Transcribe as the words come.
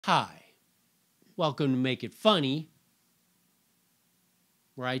Hi, welcome to Make It Funny,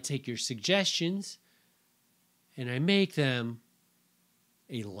 where I take your suggestions and I make them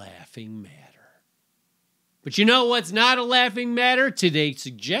a laughing matter. But you know what's not a laughing matter? Today's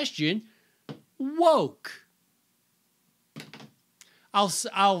suggestion, woke. I'll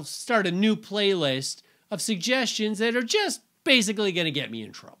start a new playlist of suggestions that are just basically going to get me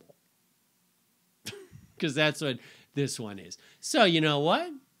in trouble. Because that's what this one is. So you know what?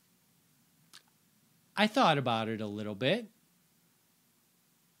 I thought about it a little bit.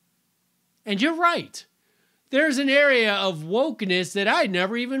 And you're right. There's an area of wokeness that I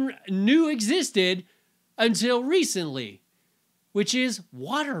never even knew existed until recently, which is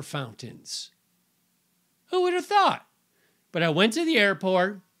water fountains. Who would have thought? But I went to the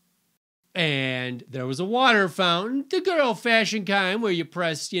airport and there was a water fountain, the good old-fashioned kind where you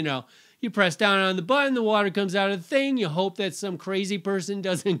press, you press down on the button, the water comes out of the thing, you hope that some crazy person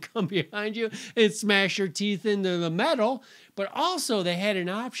doesn't come behind you and smash your teeth into the metal. But also they had an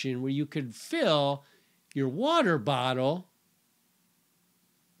option where you could fill your water bottle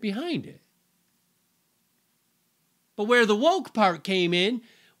behind it. But where the woke part came in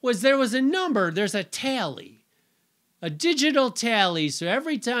was there was a number, there's a tally, a digital tally. So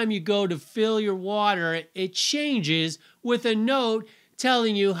every time you go to fill your water, it changes with a note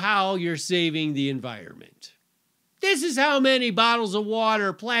telling you how you're saving the environment. This is how many bottles of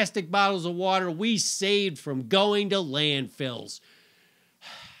water, plastic bottles of water, we saved from going to landfills.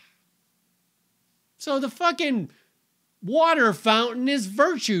 So the fucking water fountain is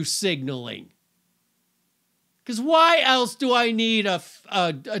virtue signaling. Because why else do I need a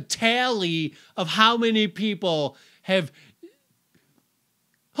tally of how many people have...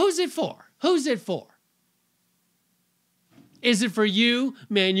 Who's it for? Who's it for? Is it for you,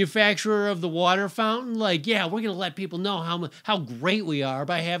 manufacturer of the water fountain? Like, yeah, we're going to let people know how great we are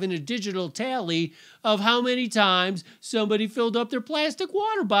by having a digital tally of how many times somebody filled up their plastic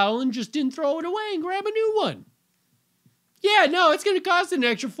water bottle and just didn't throw it away and grab a new one. Yeah, no, it's going to cost an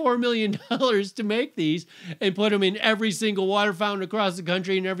extra $4 million to make these and put them in every single water fountain across the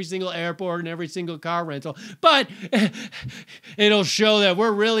country and every single airport and every single car rental. But it'll show that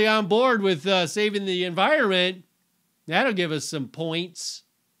we're really on board with saving the environment. That'll give us some points.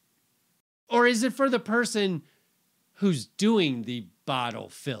 Or is it for the person who's doing the bottle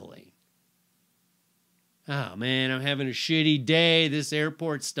filling? Oh man, I'm having a shitty day. This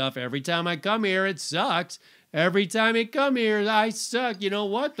airport stuff, every time I come here, it sucks. Every time I come here, I suck. You know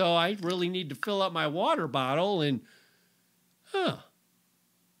what, though? I really need to fill up my water bottle and...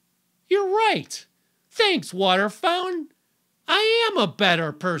 You're right. Thanks, water fountain. I am a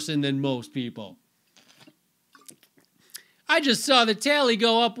better person than most people. I just saw the tally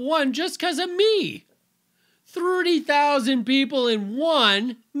go up one just because of me. 30,000 people in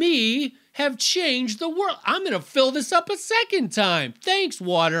one, me, have changed the world. I'm going to fill this up a second time. Thanks,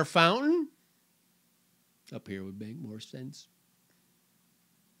 water fountain. Up here would make more sense.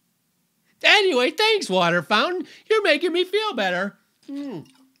 Anyway, thanks, water fountain. You're making me feel better.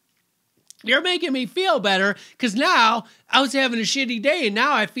 You're making me feel better because now I was having a shitty day and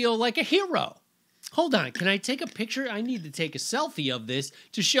now I feel like a hero. Hold on, can I take a picture? I need to take a selfie of this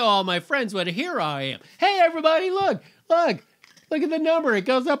to show all my friends what a hero I am. Hey, everybody, look at the number. It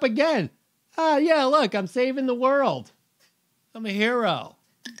goes up again. Yeah, look, I'm saving the world. I'm a hero.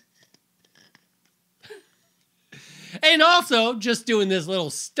 And also, just doing this little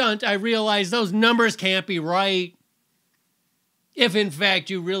stunt, I realized those numbers can't be right. If, in fact,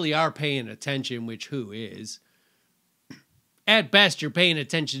 you really are paying attention, which who is? At best, you're paying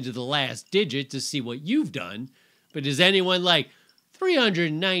attention to the last digit to see what you've done. But is anyone like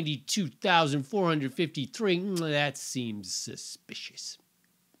 392,453? That seems suspicious.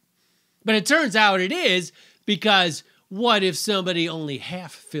 But it turns out it is, because what if somebody only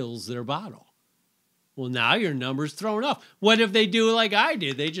half fills their bottle? Well, now your number's thrown off. What if they do like I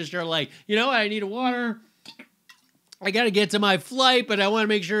did? They just are like, you know what, I need a water. I got to get to my flight, but I want to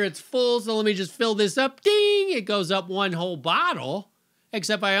make sure it's full, so let me just fill this up. Ding! It goes up one whole bottle,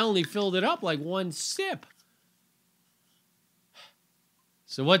 except I only filled it up like one sip.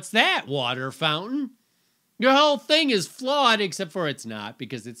 So what's that, water fountain? Your whole thing is flawed, except for it's not,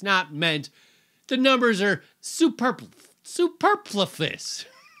 because it's not meant. The numbers are superfluous.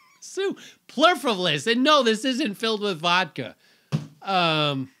 Superfluous. And no, this isn't filled with vodka.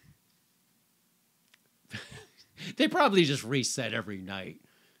 They probably just reset every night.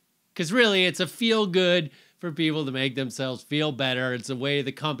 Because really, it's a feel-good for people to make themselves feel better. It's a way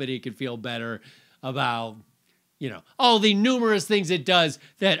the company can feel better about, all the numerous things it does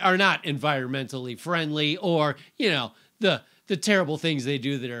that are not environmentally friendly or, the the terrible things they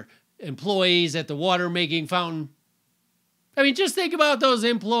do that are employees at the water making fountain. I mean, just think about those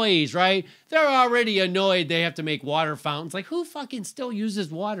employees, right? They're already annoyed they have to make water fountains. Like, who fucking still uses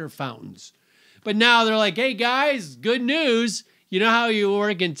water fountains? But now they're like, hey guys, good news. You know how you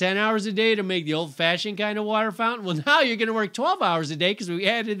work in 10 hours a day to make the old-fashioned kind of water fountain? Well, now you're going to work 12 hours a day because we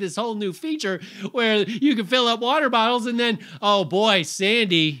added this whole new feature where you can fill up water bottles and then, oh boy,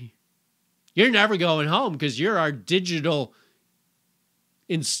 Sandy, you're never going home because you're our digital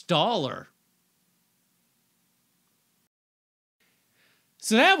installer.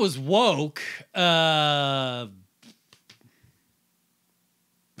 So that was woke. I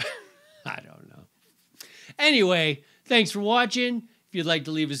don't know. Anyway, thanks for watching. If you'd like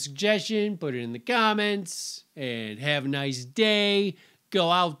to leave a suggestion, put it in the comments. And have a nice day.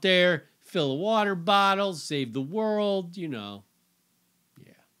 Go out there, fill a water bottle, save the world, you know.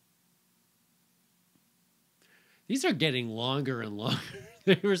 Yeah. These are getting longer and longer.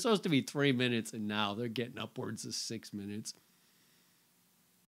 They were supposed to be 3 minutes, and now they're getting upwards of 6 minutes.